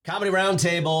Comedy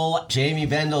Roundtable, Jamie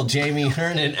Bendel, Jamie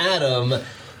Hearn, and Adam.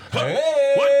 Hey!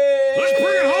 What? Let's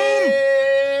bring it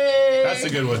home! That's a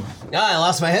good one. I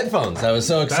lost my headphones. I was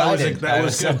so excited. I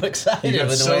was so excited you got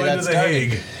with the so way that into the started.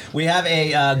 Hague. We have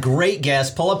a great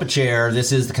guest. Pull up a chair.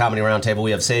 This is the Comedy Roundtable.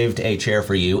 We have saved a chair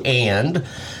for you and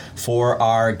for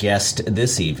our guest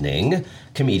this evening,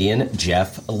 comedian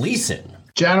Jeff Leeson.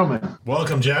 Gentlemen.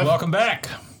 Welcome, Jeff. Welcome back.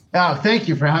 Oh, thank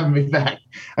you for having me back.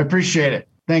 I appreciate it.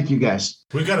 Thank you, guys.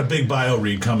 We've got a big bio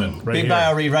read coming right Big here.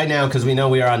 bio read right now because we know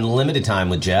we are on limited time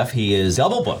with Jeff. He is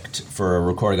double booked for a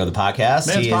recording of the podcast.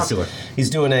 Man's popular. He's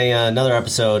doing another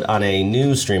episode on a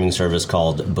new streaming service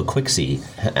called Bequixi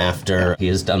after he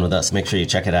is done with us. Make sure you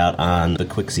check it out on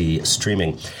Bequixi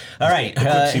streaming. All right.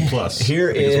 Bequixi Plus. Here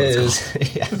is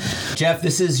Jeff,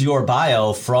 this is your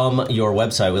bio from your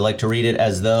website. We like to read it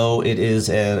as though it is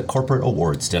a corporate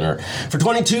awards dinner. For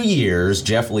 22 years,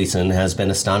 Jeff Leeson has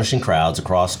been astonishing crowds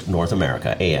across North America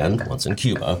and once in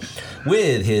Cuba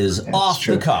with his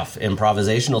off-the-cuff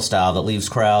improvisational style that leaves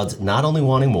crowds not only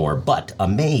wanting more, but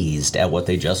amazed at what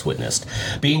they just witnessed.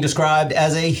 Being described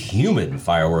as a human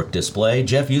firework display,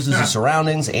 Jeff uses his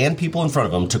surroundings and people in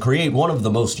front of him to create one of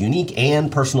the most unique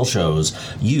and personal shows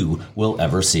you will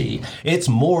ever see. It's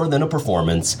more than a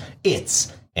performance,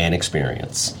 it's an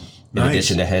experience. In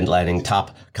addition to headlining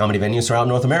top comedy venues throughout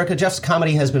North America, Jeff's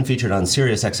comedy has been featured on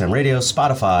Sirius XM Radio,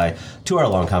 Spotify,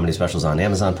 2-hour-long comedy specials on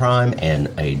Amazon Prime, and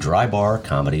a dry bar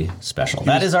comedy special.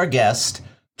 That is our guest,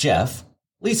 Jeff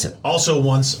Leeson. Also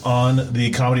once on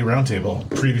the Comedy Roundtable,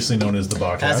 previously known as the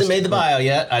Podcast. Hasn't made the bio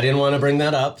yet. I didn't want to bring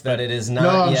that up, that it is not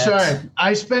No, I'm yet. sorry.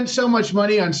 I spent so much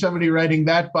money on somebody writing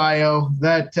that bio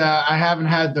that I haven't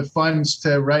had the funds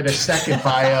to write a second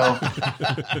bio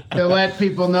to let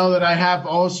people know that I have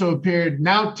also appeared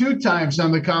now 2 times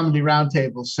on the Comedy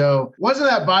Roundtable. So wasn't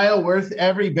that bio worth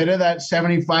every bit of that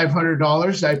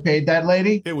 $7,500 I paid that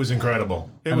lady? It was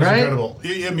incredible. It was incredible.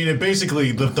 I mean, it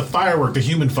basically, the firework, the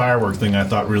human firework thing,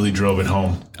 I thought really drove it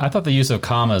home. I thought the use of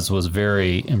commas was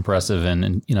very impressive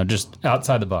and just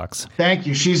outside the box. Thank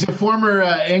you. She's a former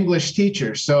English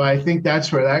teacher, so I think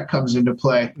that's where that comes into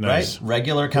play. Nice. Right?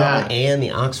 Regular comma and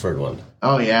the Oxford one.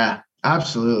 Oh, yeah.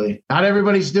 Absolutely. Not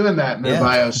everybody's doing that in their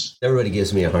bios. Everybody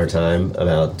gives me a hard time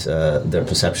about their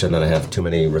perception that I have too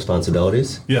many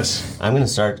responsibilities. Yes. I'm going to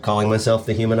start calling myself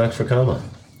the human Oxford comma.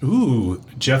 Ooh,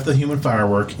 Jeff the human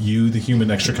firework, you the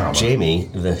human extra comma. Jamie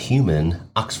the human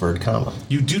Oxford comma.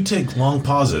 You do take long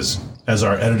pauses, as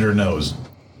our editor knows.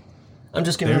 I'm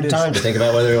just giving him time to think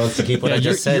about whether he wants to keep what I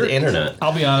just said internet.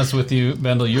 I'll be honest with you,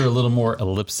 Bendel, you're a little more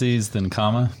ellipses than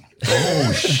comma.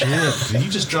 Oh, shit. Did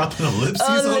you just drop an ellipses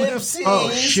on him?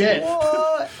 Oh, shit.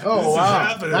 What? Oh, wow.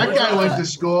 happening. That guy went to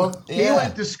school. He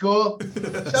went to school.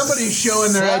 Somebody's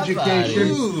showing their education.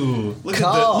 Ooh, look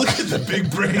at the big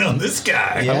brain on this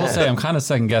guy. Yeah. I will say I'm kind of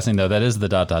second guessing though. That is the ...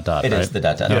 It right? is the ...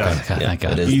 Yeah. Okay, thank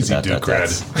God. It is Easy the ... do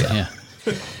cred.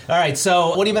 Yeah. All right,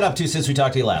 so what have you been up to since we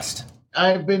talked to you last?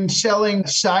 I've been selling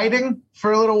siding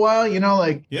for a little while,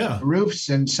 like roofs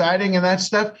and siding and that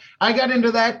stuff. I got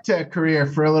into that career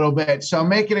for a little bit, so I'm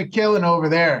making a killing over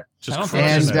there. I don't think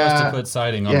you're supposed to put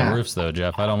siding on the roofs though,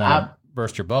 Jeff. I don't want to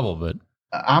burst your bubble, but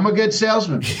I'm a good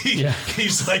salesman.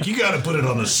 He's like, you got to put it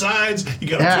on the sides. You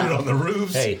got to put it on the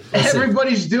roofs. Hey, listen.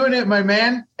 Everybody's doing it, my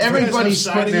man. Everybody's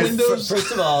putting it. windows.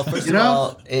 First of all,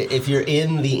 if you're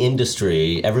in the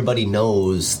industry, everybody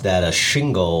knows that a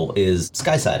shingle is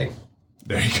sky siding.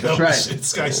 There you go. That's right. It's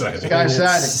sky siding. Sky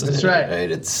siding. That's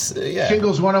right. It's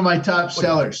Shingle's one of my top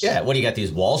sellers. Yeah, what do you got?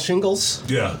 These wall shingles?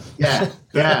 Yeah. Yeah.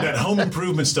 That home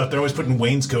improvement stuff, they're always putting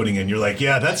wainscoting in. You're like,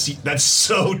 yeah, that's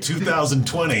so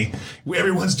 2020.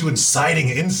 Everyone's doing siding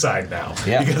inside now.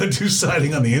 Yeah. You got to do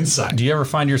siding on the inside. do you ever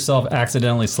find yourself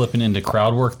accidentally slipping into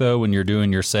crowd work though when you're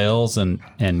doing your sales and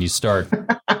you start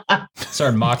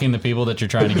mocking the people that you're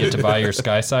trying to get to buy your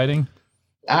sky siding?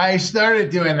 I started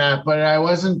doing that, but I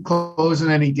wasn't closing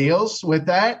any deals with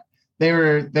that. They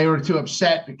were too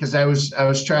upset because I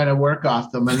was trying to work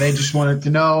off them, and they just wanted to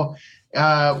know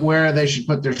where they should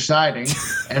put their siding.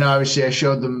 And obviously, I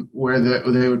showed them where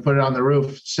they would put it on the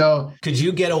roof. So, could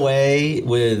you get away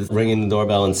with ringing the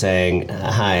doorbell and saying,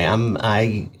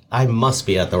 "Hi, I must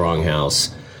be at the wrong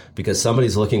house because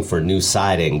somebody's looking for new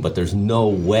siding, but there's no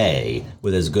way,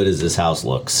 with as good as this house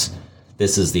looks,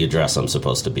 this is the address I'm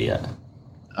supposed to be at."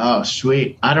 oh,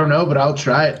 sweet. I don't know, but I'll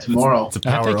try it tomorrow. It's a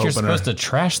I power think you're opener. supposed to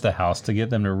trash the house to get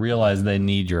them to realize they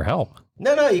need your help.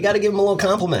 No, you got to give them a little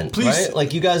compliment, Please. right?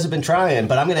 Like, you guys have been trying,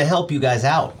 but I'm going to help you guys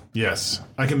out. Yes,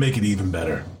 I can make it even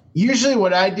better. Usually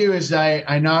what I do is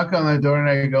I knock on the door and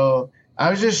I go, I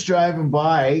was just driving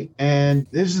by and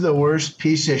this is the worst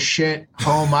piece of shit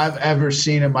home I've ever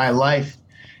seen in my life.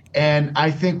 And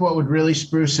I think what would really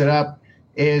spruce it up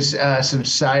is some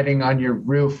siding on your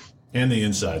roof And the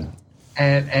inside.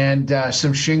 and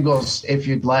some shingles if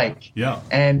you'd like. Yeah.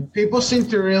 And people seem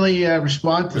to really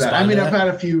respond to that. I mean, I've had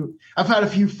a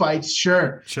few fights,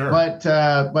 sure, but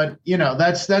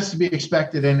that's to be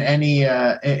expected in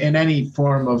any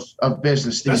form of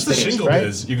business these days. That's the shingle right?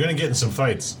 biz. You're going to get in some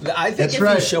fights. I think if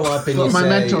you show up and you my say,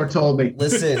 mentor told me.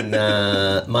 Listen,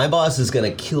 my boss is going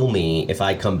to kill me if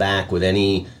I come back with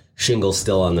any shingles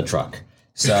still on the truck.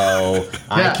 So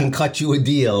I can cut you a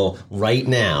deal right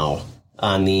now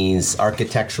on these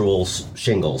architectural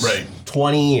shingles. Right.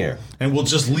 20 year. And we'll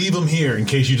just leave them here in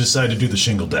case you decide to do the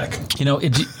shingle deck.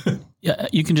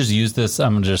 You can just use this.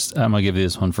 I'm gonna give you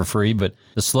this one for free. But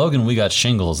the slogan "We Got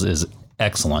Shingles" is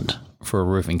excellent for a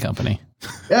roofing company.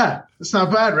 Yeah, it's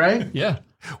not bad, right? Yeah,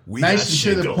 nice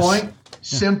and to the point.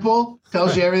 Simple,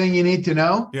 tells you everything you need to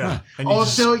know. Yeah. And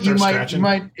also, it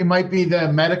might be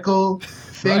the medical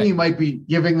thing. Right. You might be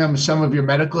giving them some of your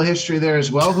medical history there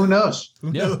as well. Who knows?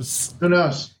 Who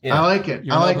knows? Yeah. I like it.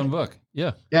 Your open book.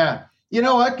 Yeah. Yeah. You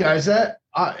know what, guys? That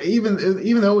even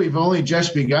though we've only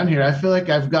just begun here, I feel like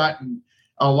I've gotten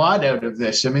a lot out of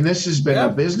this. I mean, this has been a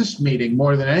business meeting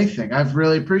more than anything. I've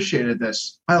really appreciated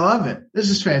this. I love it.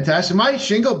 This is fantastic. My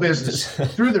shingle business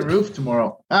through the roof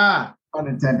tomorrow.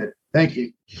 Unintended. Thank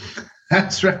you.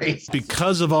 That's right.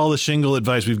 Because of all the shingle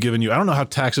advice we've given you, I don't know how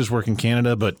taxes work in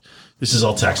Canada, but this is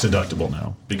all tax deductible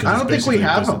now. Because I don't think we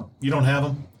have them. You don't have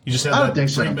them? You just have I don't think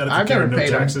so. I've never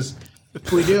paid taxes?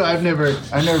 We do. I've never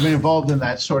been involved in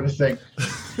that sort of thing.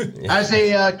 As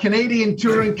a Canadian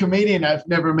touring comedian, I've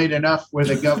never made enough where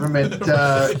the government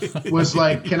was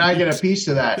like, "Can I get a piece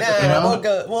of that?"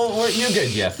 You're good,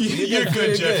 Jeff. You're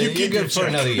good, Jeff. You're good for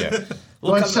another year.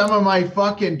 Want some of my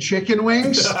fucking chicken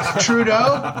wings,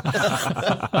 Trudeau?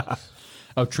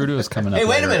 Oh, Trudeau is coming up. Hey,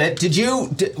 wait later. a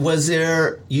minute. Was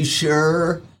there? You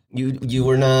sure you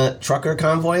were not trucker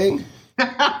convoying?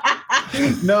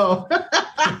 No.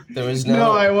 There was no.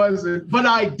 No, I wasn't. But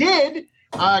I did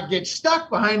get stuck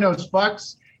behind those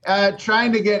fucks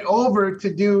trying to get over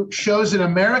to do shows in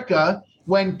America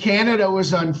when Canada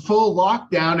was on full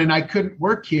lockdown and I couldn't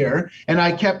work here and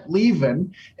I kept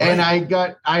leaving. And I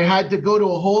had to go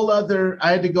to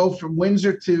I had to go from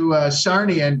Windsor to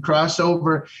Sarnia and cross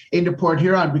over into Port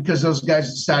Huron because those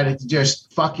guys decided to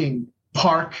just fucking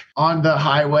park on the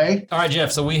highway. All right,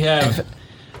 Jeff. So we have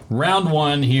round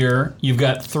one here. You've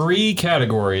got 3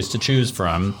 categories to choose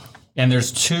from, and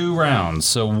there's 2 rounds.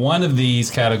 So one of these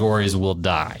categories will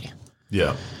die.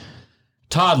 Yeah.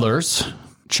 Toddlers,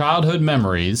 childhood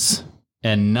memories,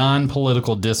 and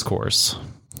non-political discourse.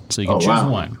 So you can choose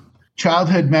one.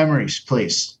 Childhood memories,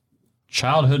 please.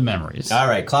 Childhood memories. All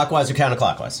right, clockwise or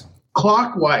counterclockwise?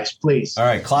 Clockwise, please. All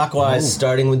right, clockwise,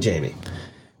 starting with Jamie.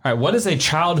 All right, what is a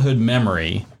childhood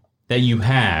memory that you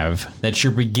have that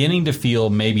you're beginning to feel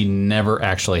maybe never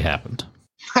actually happened?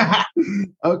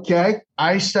 Okay.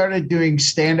 I started doing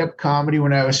stand-up comedy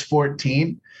when I was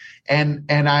 14. And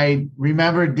I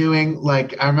remember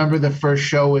I remember the first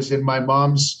show was in my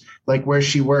mom's, like where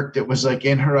she worked. It was like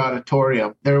in her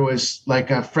auditorium. There was like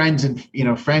friends,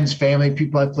 family,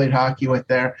 people I played hockey with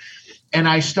there. And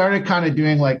I started kind of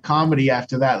doing like comedy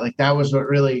after that. Like that was what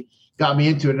really got me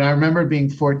into it. And I remember being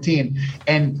 14.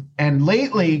 And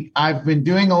lately I've been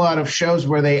doing a lot of shows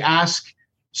where they ask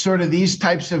sort of these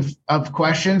types of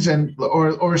questions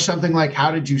or something like,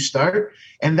 how did you start?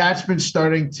 And that's been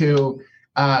starting to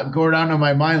go around in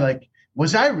my mind. Like,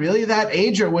 was I really that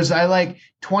age or was I like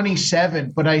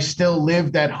 27, but I still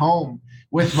lived at home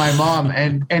with my mom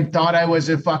and thought I was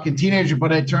a fucking teenager,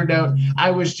 but it turned out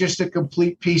I was just a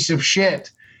complete piece of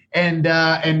shit. And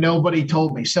nobody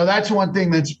told me. So that's one thing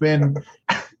that's been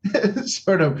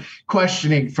sort of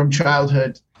questioning from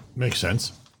childhood. Makes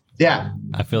sense. Yeah.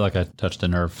 I feel like I touched a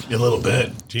nerve. A little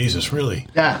bit. Jesus, really?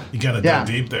 Yeah. You got to dig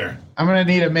deep there. I'm going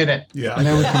to need a minute. Yeah. And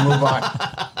then we can move on.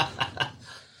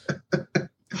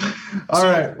 All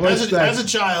right. As a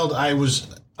child, I was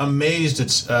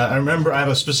amazed. I remember I have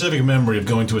a specific memory of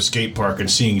going to a skate park and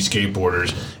seeing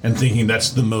skateboarders and thinking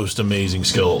that's the most amazing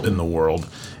skill in the world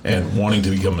and wanting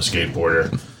to become a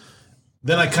skateboarder.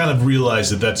 Then I kind of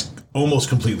realized that that's almost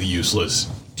completely useless.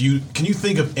 Can you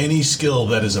think of any skill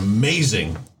that is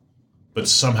amazing but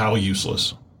somehow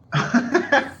useless?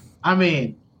 I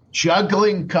mean,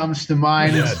 juggling comes to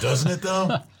mind. Yeah, doesn't it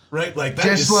though? Right? Like that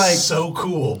is so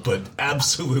cool, but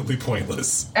absolutely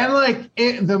pointless. And like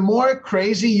the more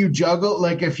crazy you juggle,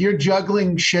 like if you're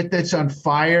juggling shit that's on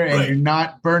fire and you're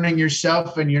not burning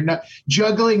yourself and you're not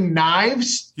juggling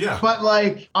knives. Yeah. But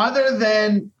like other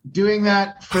than doing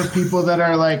that for people that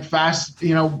are like fast,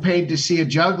 paid to see a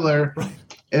juggler,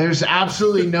 There's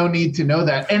absolutely no need to know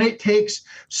that. And it takes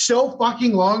so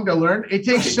fucking long to learn. It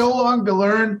takes so long to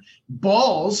learn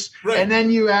balls. Right. And then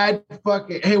you add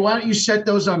hey, why don't you set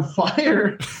those on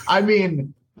fire? I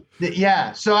mean,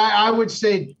 yeah. So I would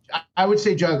say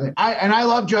juggling. I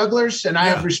love jugglers, and I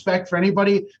have respect for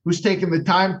anybody who's taken the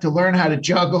time to learn how to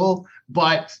juggle,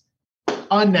 but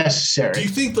unnecessary. Do you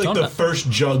think the first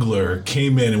juggler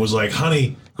came in and was like,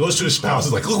 honey, goes to his spouse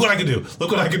and is like, look what I can do.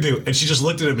 Look what I can do. And she just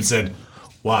looked at him and said,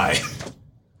 why?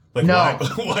 Like, no,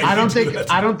 why I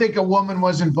don't think a woman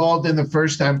was involved in the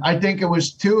first time. I think it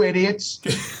was two idiots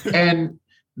and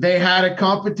they had a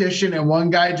competition and one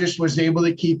guy just was able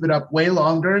to keep it up way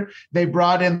longer. They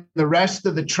brought in the rest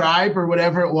of the tribe or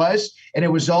whatever it was, and it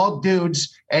was all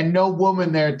dudes and no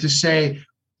woman there to say,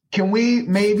 can we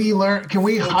maybe learn? Can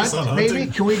we hunt? Maybe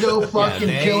can we go fucking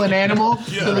kill an animal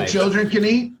so the children can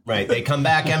eat? Right. They come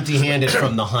back empty-handed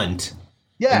from the hunt.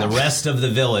 Yeah. And the rest of the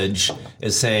village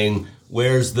is saying,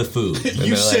 where's the food?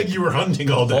 You said you were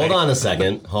hunting all day. Hold on a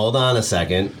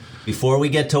second. Before we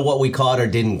get to what we caught or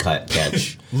didn't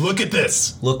catch. Look at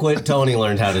this. Look what Tony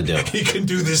learned how to do. He can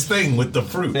do this thing with the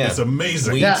fruit. Yeah. It's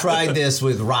amazing. We tried this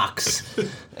with rocks.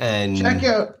 And check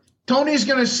out. Tony's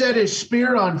going to set his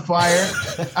spear on fire,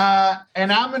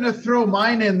 and I'm going to throw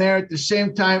mine in there at the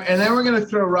same time, and then we're going to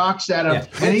throw rocks at him,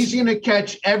 and he's going to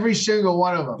catch every single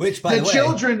one of them. Which, by the way,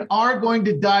 children are going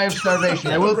to die of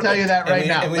starvation. I will tell you that right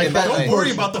now. Don't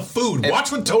worry about the food. Watch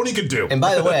what Tony can do. And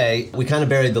by the way, we kind of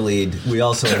buried the lead. We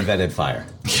also invented fire.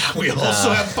 Yeah, we also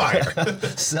have fire.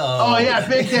 Oh, yeah,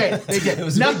 big day. Big day.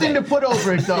 Nothing to put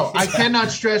over it, though. I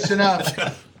cannot stress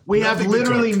enough. We have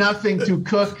literally nothing to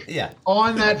cook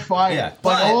on that fire. Yeah,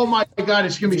 but oh my God,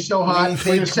 it's going to be so hot. We're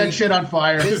going to set shit on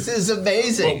fire. This is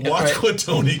amazing. Well, watch what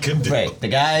Tony can do. Right. The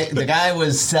guy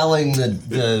was selling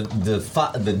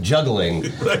the juggling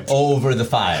over the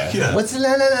fire. Yeah.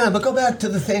 No, but go back to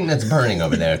the thing that's burning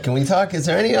over there. Can we talk? Is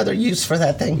there any other use for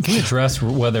that thing? Can you address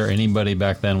whether anybody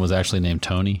back then was actually named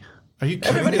Tony? Are you kidding?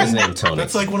 Everybody was named Tony.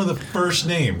 That's like one of the first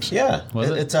names. Yeah. Was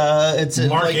it? It's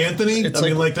Mark Anthony? I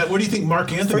mean, like that. What do you think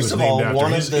Mark Anthony was named after?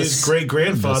 His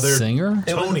great-grandfather, singer?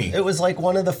 Tony. It was like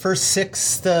one of the first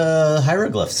 6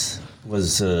 hieroglyphs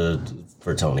was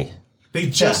for Tony. They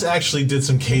just actually did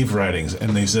some cave writings,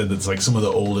 and they said it's like some of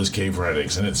the oldest cave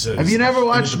writings. And it says, have you never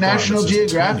watched National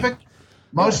Geographic? Tony.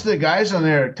 Most of the guys on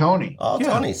there are Tony. Oh,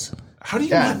 Tonys. How do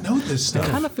you not know this stuff? I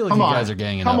kind of feel like you guys are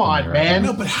ganging up on me right man.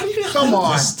 No, but how do you not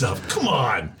know this stuff? Come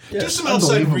on. Do some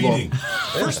outside reading.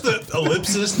 First the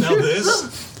ellipsis, now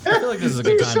this. I feel like this is a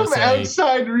good time to say...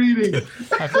 outside reading.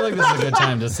 I feel like this is a good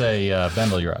time to say,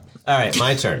 Bendel, you're up. All right,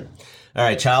 my turn. All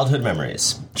right, childhood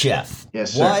memories. Jeff,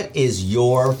 yes, sir. What is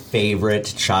your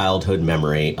favorite childhood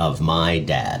memory of my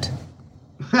dad?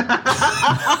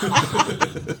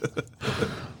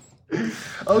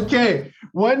 Okay,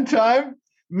 one time,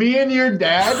 me and your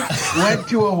dad went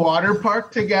to a water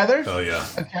park together. Oh, yeah.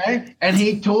 Okay. And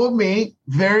he told me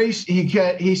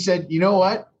he said, you know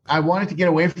what? I wanted to get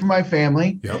away from my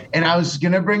family. Yep. And I was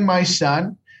going to bring my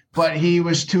son, but he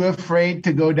was too afraid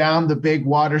to go down the big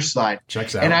water slide.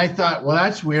 Checks out. And I thought, well,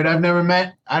 that's weird. I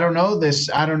don't know this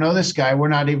guy. We're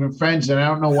not even friends. And I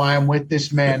don't know why I'm with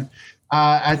this man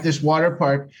at this water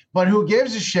park, but who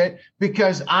gives a shit?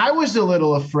 Because I was a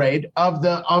little afraid of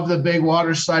the big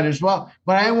water slide as well.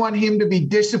 But I want him to be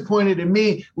disappointed in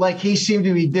me, like he seemed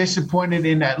to be disappointed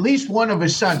in at least one of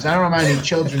his sons. I don't know how many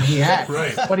children he had,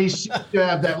 right. But he seemed to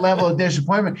have that level of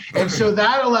disappointment, and so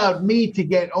that allowed me to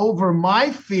get over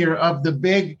my fear of the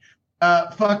big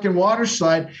fucking water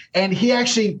slide. And he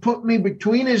actually put me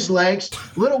between his legs.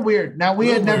 Little weird. Now we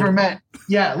had never met.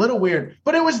 Yeah, a little weird,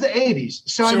 but it was the 80s.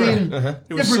 So sure. I mean,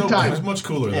 different time. It was much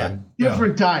cooler then.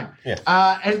 Different time.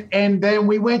 Yeah. And then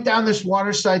we went down this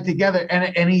water slide together,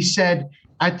 and he said,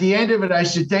 at the end of it, I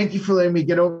said, thank you for letting me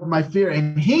get over my fear.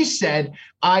 And he said,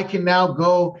 I can now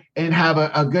go and have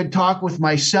a good talk with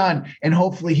my son, and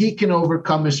hopefully he can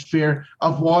overcome his fear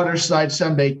of water slides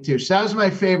someday too. So that was my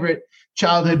favorite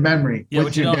childhood memory. Yeah,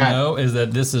 what you don't know is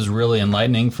that this is really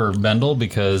enlightening for Bendel,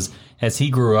 because as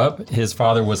he grew up, his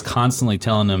father was constantly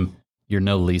telling him, you're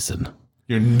no Leeson.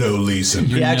 You're no Leeson.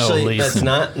 That's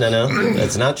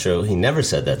not true. He never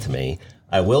said that to me.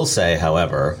 I will say,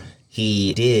 however,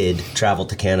 he did travel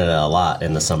to Canada a lot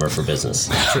in the summer for business.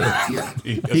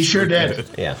 He sure did.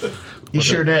 Yeah. He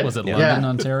sure did. Was it London,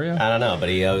 Ontario? I don't know, but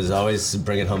he was always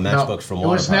bringing home matchbooks from water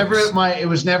parks. It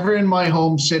was never in my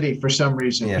home city for some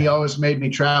reason. Yeah. He always made me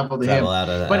travel to him.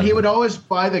 But he would always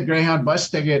buy the Greyhound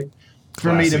bus ticket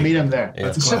for me to meet him there.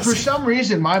 Yeah, so for some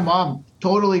reason, my mom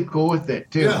totally cool with it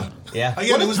too. Yeah. Yeah.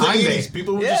 Again, What it a was the time 80s. base.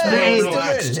 People were Yeah, just the more 80s.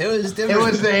 relaxed. It was It different.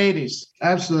 was the 80s.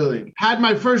 Absolutely. Had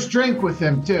my first drink with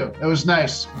him, too. It was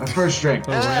nice. My first drink.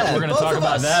 Yeah, We're going to both talk of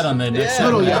about us. that on the next Yeah.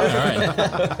 Little segment. young.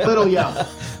 All right. Little young.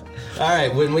 All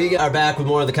right, when we are back with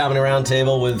more of the Comedy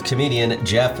Roundtable with comedian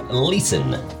Jeff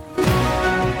Leeson.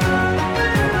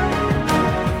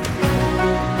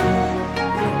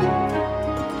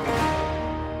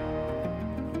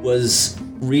 Was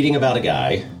reading about a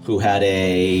guy who had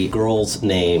a girl's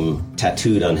name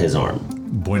tattooed on his arm.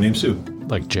 Boy named Sue.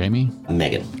 Like Jamie?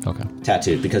 Megan. Okay.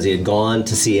 Tattooed because he had gone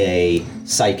to see a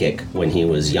psychic when he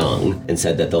was young and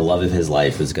said that the love of his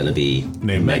life was going to be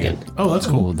Named Megan. Oh, that's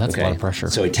cool. Oh, that's a lot of pressure.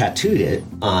 So he tattooed it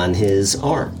on his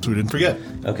arm. So we didn't forget.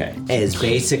 Okay. Is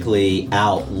basically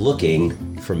out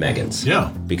looking for Megan's. Yeah.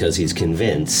 Because he's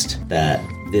convinced that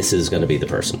this is going to be the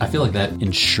person. I feel like that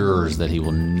ensures that he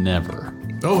will never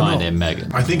find a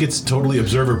Megan. I think it's totally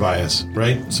observer bias,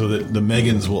 right? So that the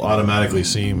Megans will automatically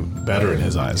seem better in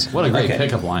his eyes. What a great Okay.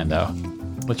 pickup line, though.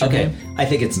 What's your Okay. name? I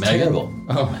think it's Megan? terrible.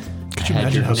 Oh, Could you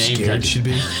imagine how scared she'd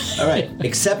be? All right.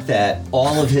 Except that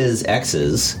all of his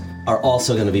exes are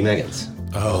also going to be Megans.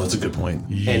 Oh, that's a good point.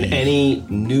 And any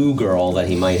new girl that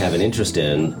he might have an interest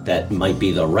in that might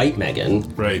be the right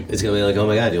Megan Right. is going to be like, oh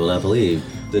my God, you will not believe.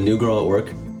 The new girl at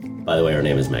work, by the way, her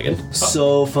name is Megan.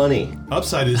 So funny.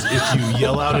 Upside is if you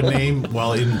yell out a name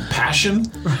while in passion,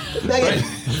 Megan. right?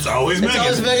 It's always Megan.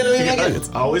 always Megan to be Yeah, Megan. It's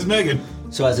always Megan.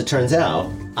 So as it turns out,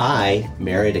 I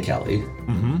married a Kelly,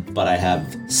 but I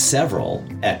have several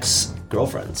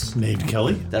ex-girlfriends Named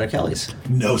Kelly? that are Kellys.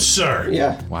 No, sir.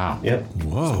 Yeah. wow. Yep.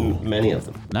 Whoa. Many of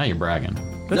them. Now you're bragging.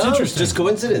 That's No, interesting. just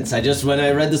coincidence. When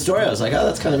I read the story, I was like, oh,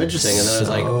 that's kind of interesting. And then I was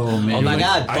like, So many oh my women.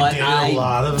 God, I but dated I a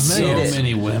lot of So did it.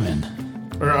 many women.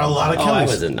 Or a lot of Oh, I Kellys.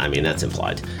 wasn't. I mean, that's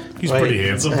implied. He's Right? pretty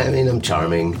handsome. I mean, I'm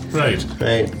charming. Right.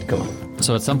 Right? Come on.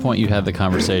 So at some point you had the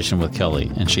conversation with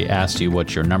Kelly, and she asked you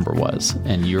what your number was,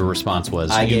 and your response was,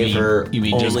 I gave her you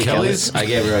mean just only Kellys? Kellys. I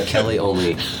gave her a Kelly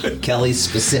only. Kelly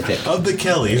specific. Of the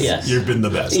Kellys, Yes. you've been the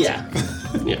best. Yeah.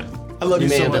 Yeah. I love you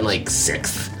may so have been much. like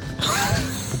sixth.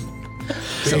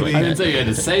 Baby. I didn't say you had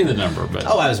to say the number, but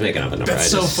Oh, I was making up a number. That's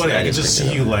so funny. I can just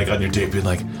see you like on your tape being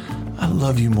like, I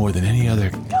love you more than any other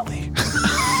Kelly.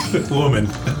 Woman.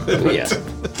 Yeah.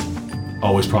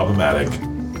 Always problematic. You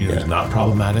know, Yeah. who's not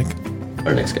problematic.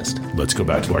 Our next guest. Let's go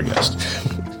back to our guest.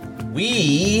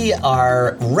 We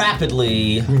are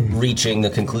rapidly reaching the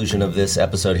conclusion of this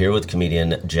episode here with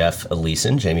comedian Jeff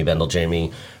Leeson, Jamie Bendel,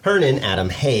 Jamie Hernan, Adam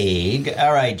Haig.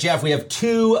 All right, Jeff, we have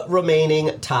 2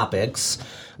 remaining topics.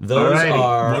 Those Alrighty.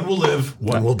 are... One will live,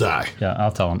 one will die. yeah,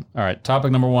 I'll tell him. All right,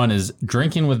 topic number 1 is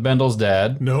drinking with Bendel's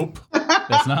dad. Nope.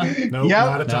 That's not. Nope, Yep.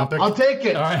 not a topic. I'll take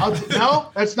it. All right. No,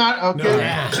 that's not okay.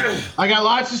 Yeah. I got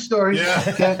lots of stories. Yeah.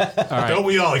 Okay. Don't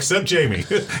we all, except Jamie.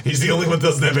 He's the only one that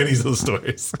doesn't have any of those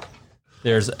stories.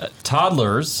 There's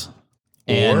toddlers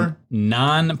and Or?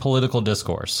 non-political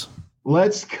discourse.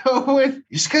 Let's go with,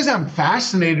 just because I'm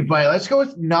fascinated by it, let's go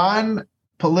with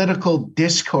non-political Makes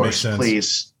discourse, sense.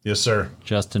 please. Yes, sir.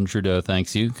 Justin Trudeau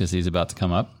thanks you because he's about to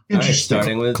come up. All right, Interesting.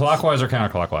 starting with Clockwise or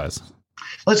counterclockwise?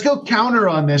 Let's go counter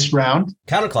on this round.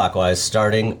 counterclockwise,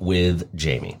 starting with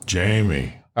Jamie.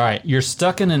 Jamie. All right, you're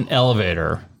stuck in an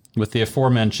elevator with the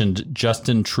aforementioned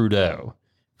Justin Trudeau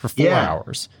for 4 Yeah.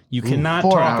 hours. You cannot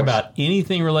 4 talk hours. about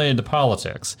anything related to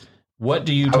politics. What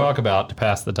do you talk about to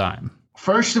pass the time?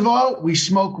 First of all, we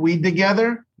smoke weed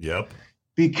together Yep.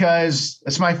 because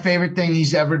that's my favorite thing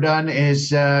he's ever done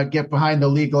is get behind the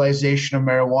legalization of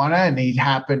marijuana. And he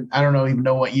happened, I don't even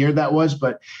know what year that was,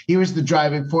 but he was the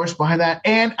driving force behind that.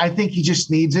 And I think he just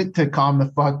needs it to calm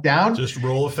the fuck down. Just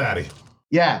roll a fatty.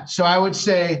 Yeah. So I would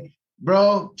say,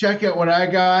 bro, check out what I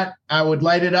got. I would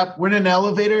light it up. We're in an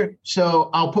elevator. So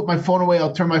I'll put my phone away.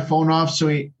 I'll turn my phone off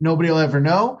so nobody will ever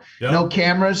know. Yep. No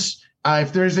cameras.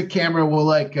 If there's a camera, we'll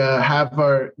have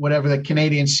our whatever the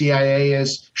Canadian CIA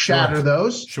is shatter Sure.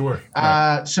 those. Sure.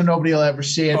 So nobody will ever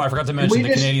see it. Oh, I forgot to mention We the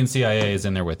just- Canadian CIA is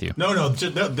in there with you. No,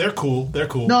 they're cool. They're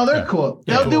cool. No, they're cool.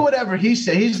 Yeah, They'll do cool. whatever he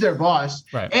says. He's their boss.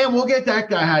 Right. And we'll get that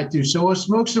guy high too. So we'll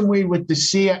smoke some weed with the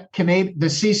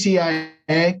CCIA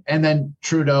and then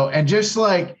Trudeau. And just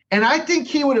and I think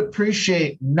he would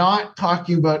appreciate not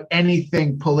talking about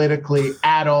anything politically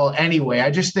at all anyway. I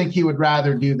just think he would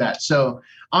rather do that. So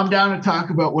I'm down to talk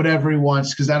about whatever he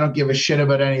wants because I don't give a shit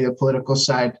about any of the political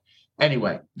side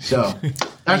anyway. So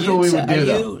that's what we would do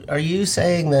though. Are you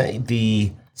saying that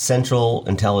the Central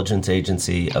Intelligence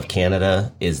Agency of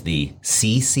Canada is the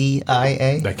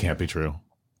CCIA? That can't be true.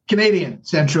 Canadian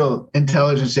Central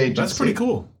Intelligence Agency. That's pretty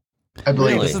cool. I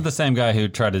believe. Really? This is the same guy who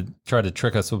tried to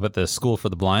trick us with the school for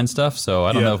the blind stuff. So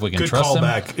I don't know if we can good trust him.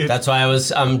 callback. That's why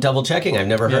I'm double checking. I've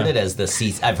never heard it as the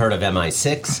C. I've heard of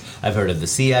MI6. I've heard of the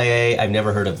CIA. I've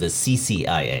never heard of the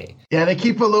CCIA. Yeah, they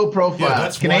keep a low profile. Yeah,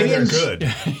 that's Canadians, why they're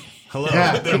good. Hello,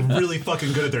 Yeah. they're really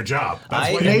fucking good at their job. That's why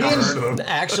you've Canadians- never heard of them.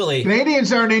 Actually,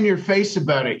 Canadians aren't in your face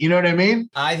about it. You know what I mean?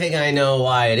 I think I know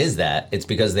why it is that. It's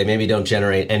because they maybe don't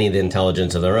generate any of the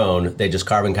intelligence of their own. They just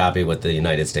carbon copy what the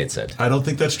United States said. I don't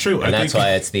think that's true. And that's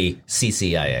why it's the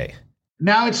CCIA.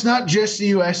 Now, it's not just the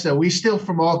U.S., though. We steal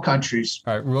from all countries.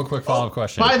 All right, real quick follow-up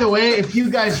question. By the way, if you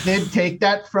guys did take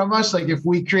that from us, like if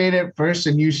we created it first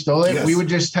and you stole it, Yes. we would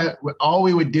just all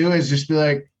we would do is just be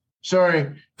like, sorry,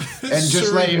 and just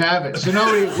Sorry. let you have it. So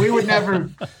we would never,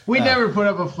 never put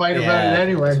up a fight about it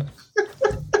anyway.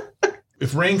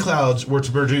 If rain clouds were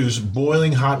to produce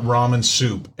boiling hot ramen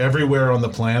soup everywhere on the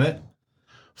planet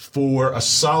for a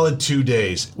solid 2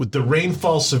 days, with the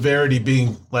rainfall severity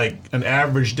being like an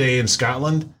average day in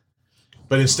Scotland,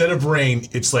 but instead of rain,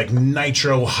 it's like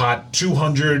nitro hot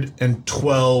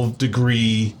 212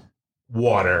 degree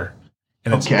water.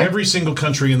 And it's Okay. every single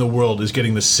country in the world is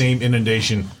getting the same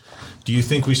inundation. Do you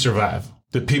think we survive?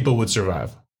 That people would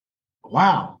survive?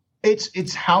 Wow,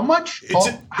 it's how much?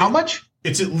 How much?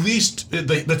 It's at least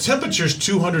the temperature's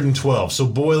 212, so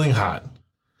boiling hot,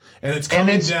 and it's And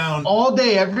coming it's down all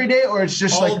day, every day, or it's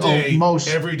just all like day, most.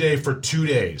 every day for 2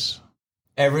 days,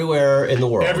 Everywhere in the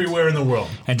world. everywhere in the world.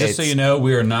 And just so you know,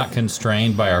 we are not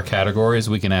constrained by our categories.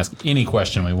 We can ask any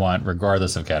question we want,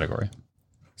 regardless of category.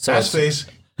 So Ass face.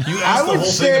 You asked the would whole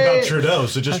thing say- about Trudeau,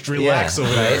 so just relax over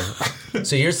there. right?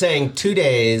 So you're saying 2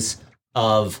 days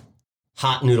of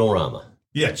hot noodle rama.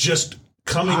 Yeah, just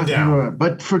coming down.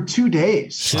 But for 2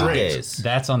 days. 2 Straight. days.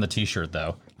 That's on the T-shirt,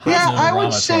 though. Yeah, Hot Noodle I would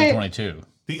Rama say- 2022.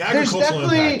 The agricultural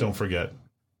definitely- impact, don't forget.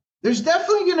 There's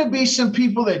definitely going to be some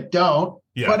people that don't.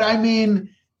 Yeah. But I mean,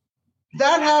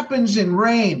 that happens in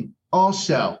rain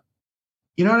also.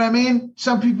 You know what I mean?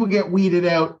 Some people get weeded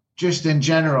out just in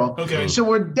general. Okay. So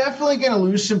we're definitely going to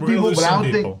lose some We're gonna people, lose but some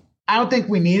people. I don't think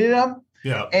we needed them.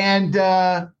 Yeah. And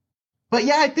but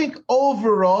yeah, I think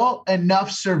overall enough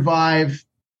survive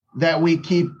that we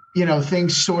keep,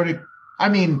 things sort of. I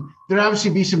mean, there'd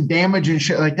obviously be some damage and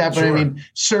shit like that, but Sure. I mean,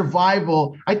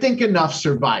 survival. I think enough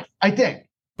survive. I think.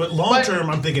 But long term,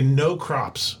 I'm thinking no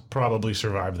crops probably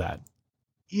survive that.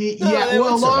 Yeah, they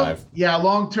well, would survive.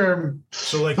 long term.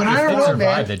 So like, But if I don't it's- know,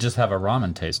 Survive, man. they just have a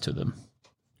ramen taste to them.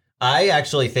 I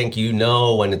actually think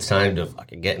when it's time to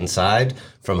fucking get inside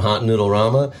from hot noodle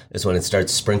rama is when it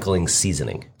starts sprinkling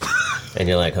seasoning. And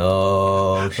you're like,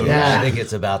 oh, shit, Yeah. I think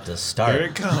it's about to Here start.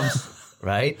 it comes.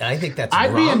 Right? I think that's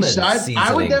I'd be ramen inside. seasoning.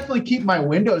 I would definitely keep my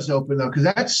windows open though, because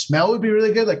that smell would be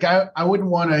really good. Like I wouldn't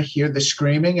want to hear the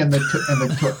screaming and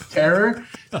the terror,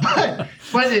 but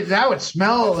that would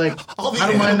smell like All the I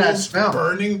don't mind that animals smell.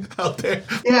 burning out there.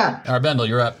 Yeah, All right, Bendel,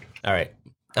 you're up. All right.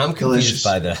 I'm Delicious.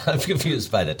 confused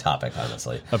by the topic,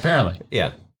 honestly. Apparently.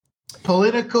 Yeah.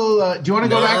 political. Do you want to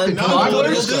go back to Non-political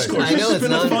toddlers? discourse. I know This has it's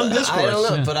been a not fun I discourse. don't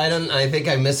know, Yeah. but I think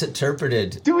I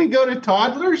misinterpreted. Do we go to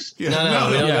toddlers? Yeah,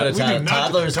 No, we don't go to we do not.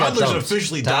 toddlers. got Toddlers dumped.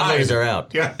 officially Toddlers died. are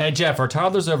out. Yeah. Hey, Jeff, are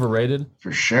toddlers overrated?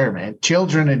 For sure, man.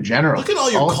 Children in general. Look at all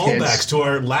your kids. callbacks to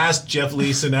our last Jeff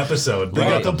Leeson episode. You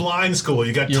got Right. the blind school.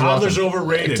 You got You're toddlers welcome.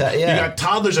 overrated. Yeah. You got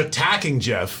toddlers attacking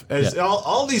Jeff. As Yeah.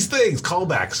 all these things,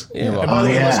 callbacks. You're And by the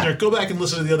way, welcome. listener, go back and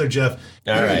listen to the other Jeff.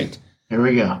 All right. Here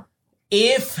we go.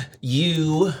 If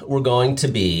you were going to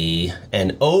be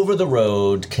an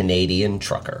over-the-road Canadian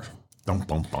trucker, Dum,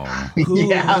 bum, bum. who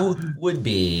Yeah. would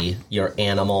be your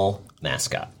animal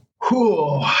mascot?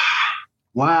 Cool.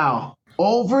 Wow.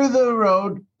 Over the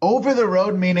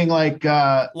road meaning like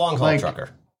Long-haul like, trucker.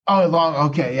 Oh, long.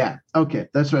 Okay, yeah. Okay,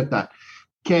 that's what I thought.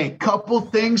 Okay, couple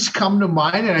things come to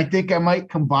mind, and I think I might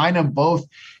combine them both.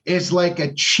 It's like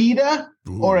a cheetah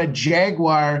or a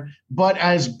jaguar, but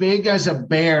as big as a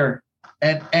bear,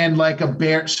 and like a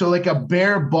bear. So like a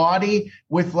bear body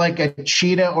with like a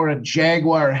cheetah or a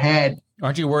jaguar head.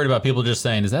 Aren't you worried about people just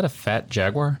saying, is that a fat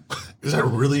jaguar? Is that a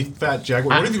really fat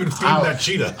jaguar? What have you been feeding that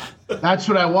cheetah? That's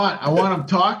what I want. I want them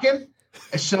talking,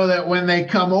 so that when they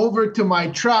come over to my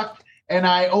truck and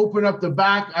I open up the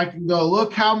back, I can go,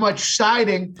 look how much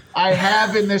siding I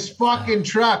have in this fucking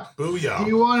truck. Booyah.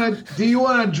 Do you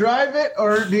want to drive it,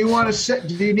 or do you want to sit?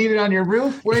 Do you need it on your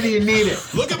roof? Where do you need it?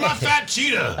 Look at my fat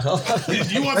cheetah. Do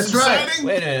you want That's some right. siding?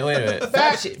 Wait a minute.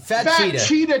 Fat cheetah.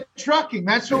 cheetah trucking.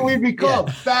 That's what we'd be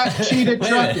called. Fat cheetah Wait a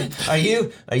trucking.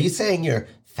 minute. Are you saying you're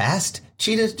fast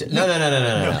Cheetahs? No.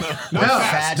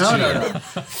 Fat cheetah.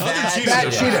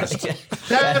 Fat cheetah.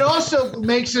 That also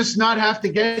makes us not have to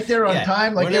get there on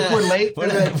time. Like if we're late, where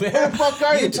the fuck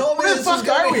are you? You told me this was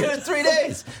going to be here in 3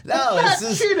 days. No,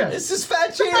 this is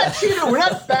fat cheetah. Fat cheetah. We're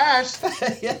not fast.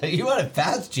 Yeah, you want a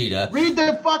fast cheetah? Read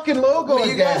the fucking logo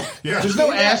again. There's no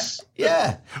S.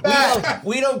 Yeah.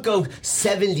 We don't go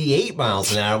 78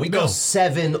 miles an hour. We go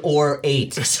 7 or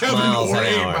 8 miles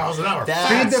an hour.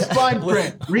 Read the fine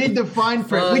print. Read the fine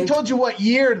print. We told you what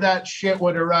year that shit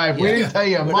would arrive. We didn't tell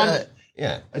you a month,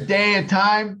 a day, a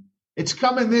time. It's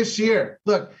coming this year.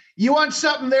 Look, you want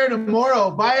something there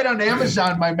tomorrow, buy it on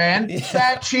Amazon, my man.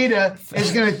 Fat cheetah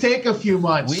is going to take a few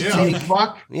months. We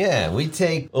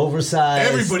take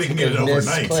oversized. Everybody can get it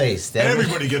overnight.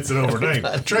 Everybody gets it overnight.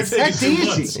 That's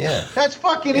easy. Yeah. That's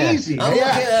fucking easy. I'm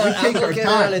looking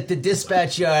out at the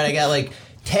dispatch yard. I got like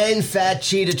 10 fat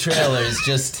cheetah trailers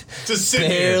just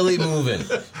barely moving.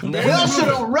 We also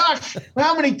don't rush.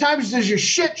 How many times does your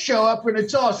shit show up and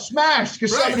it's all smashed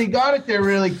because somebody got it there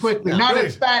really quickly? Not a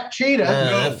fat cheetah.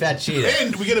 Not a fat cheetah.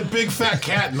 And we get a big fat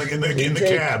cat in the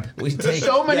cab. We take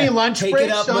so many lunch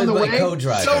breaks on the way.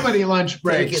 So many lunch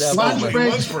breaks. Lunch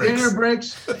breaks, dinner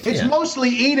breaks. It's mostly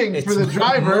eating for the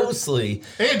driver. Mostly.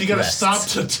 And you got to stop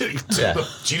to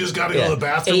cheetah's got to go to the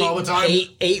bathroom all the time.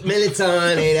 8 minutes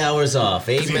on, 8 hours off.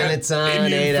 8 minutes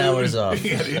on, 8 hours off.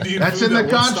 That's in the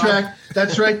contract.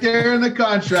 That's right there in the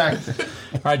contract.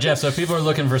 All right, Jeff, so if people are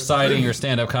looking for sighting or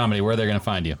stand-up comedy, where are they going to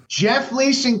find you?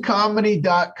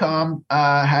 JeffLeesonComedy.com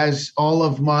has all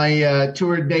of my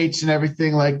tour dates and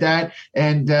everything like that.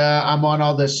 And I'm on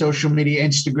all the social media,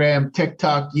 Instagram,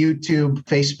 TikTok, YouTube,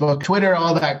 Facebook, Twitter,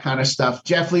 all that kind of stuff.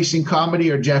 Jeff Leeson Comedy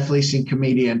or Jeff Leeson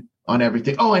Comedian on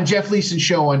everything. Oh, and Jeff Leeson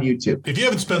Show on YouTube. If you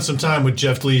haven't spent some time with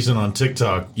Jeff Leeson on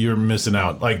TikTok, you're missing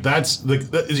out. Like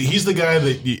he's the guy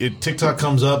that TikTok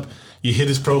comes up, you hit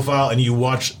his profile, and you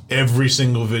watch every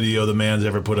single video the man's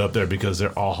ever put up there because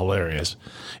they're all hilarious.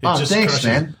 Thanks,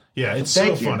 man. Yeah, it's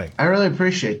so funny. I really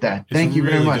appreciate that. Thank you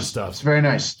very much. Good stuff. It's very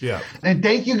nice. Yeah. And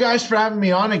thank you guys for having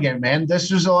me on again, man. This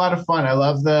was a lot of fun. I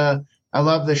love the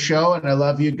show, and I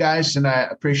love you guys, and I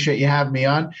appreciate you having me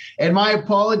on. And my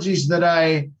apologies that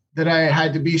I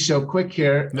had to be so quick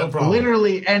here. No problem.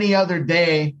 Literally any other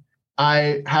day,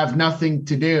 I have nothing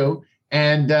to do.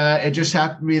 And it just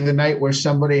happened to be the night where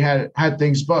somebody had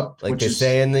things booked. Like they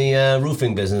say in the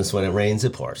roofing business, when it rains,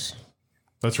 it pours.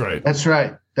 That's right. That's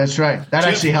right. That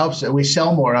actually helps. We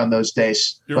sell more on those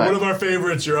days. You're one of our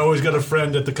favorites. You're always got a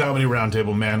friend at the Comedy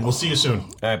Roundtable, man. We'll see you soon. All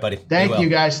right, buddy. Thank you,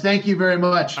 guys. Thank you very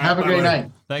much. Have a great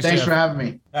night. Thanks for having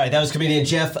me. All right, that was comedian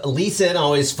Jeff Leeson.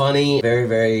 Always funny. Very,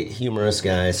 very humorous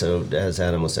guy. So as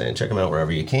Adam was saying, check him out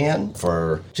wherever you can.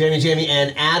 For Jamie,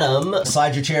 and Adam,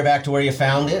 slide your chair back to where you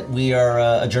found it. We are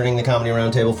adjourning the Comedy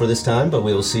Roundtable for this time, but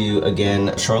we will see you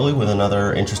again shortly with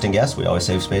another interesting guest. We always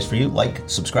save space for you. Like,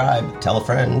 subscribe, tell a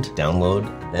friend, download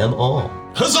them all.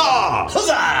 Huzzah!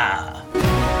 Huzzah!